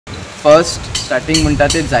First starting म्हणटा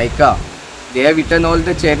ते JICA, they have eaten all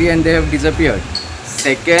the cherry and they have disappeared.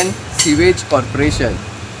 Second, sewage corporation,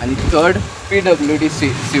 and third, PWD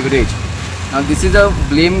sewerage. Now this is a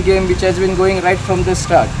blame game which has been going right from the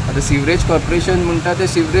start. The sewerage corporation म्हणता ते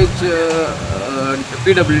sewerage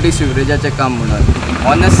PWD sewerageचे काम म्हणून.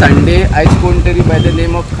 On a Sunday, आज कोणतरी by the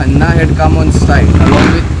name of Khanna had come on site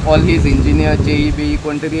along with all his engineers, JEB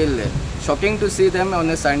कोणतरी येल्ले. Shocking to see them on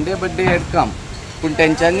a Sunday, but they had come. पण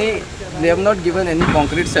त्यांच्यानी they have not given any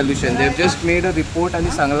concrete solution. They have just made a report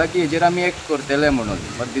आणि सांगला की हेजेर आम्ही act करतले म्हणून.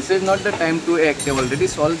 But this is not the time to act. They have already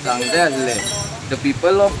solved जांगले आसले. The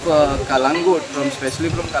people of Kalangut, especially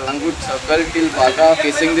from Kalangut circle till Baga,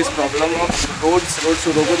 facing this problem of roads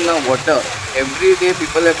road na water. Every day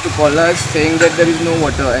people have to call us saying that there is no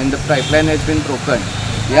water and the pipeline has been broken.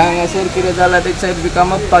 या हांगासर कितें जालां that has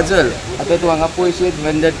become a puzzle. आता तूं हांगा पळयशीत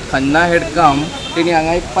when that Khanna had come, तेणी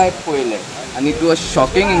हांगा एक पायप पळयलें. And it was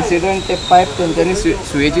shocking incident. The pipe त्यांच्यानी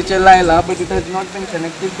सुएजीचे लायला, but it has not been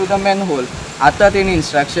connected to the manhole. आता तेणी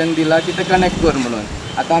instruction दिला की ते कनेक्ट कर म्हणून.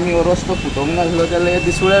 आता आम्ही हो रस्तो फुटोवंक नासलो जाल्यार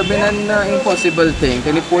this would have been an impossible thing.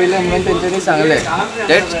 तेणी पळयलें म्हणून तेंच्यांनी सांगलें.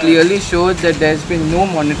 That clearly shows that there has been no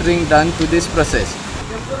monitoring done to this process.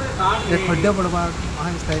 एक खड्डे पडपाक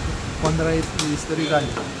म्हाका दिसता 15-20 तरी जाय.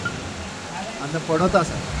 आतां पडत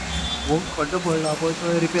आसा. हो खड्डो पडला पळय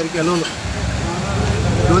तो रिपेर केलोलो.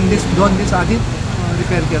 दोन दीस आदींच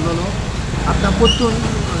रिपेर केलोलो. आतां परतून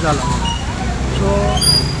जाला. सो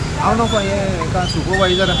हांव नको हेका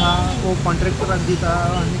सुपरवायझर आहा तो कॉन्ट्रॅक्टराक दिता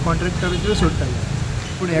आनी कॉन्ट्रॅक्टराचेर सोडटा.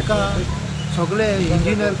 पूण हेका सगळे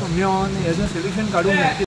इंजिनियर मेळोन हेजो सोल्युशन काडूंक जाय.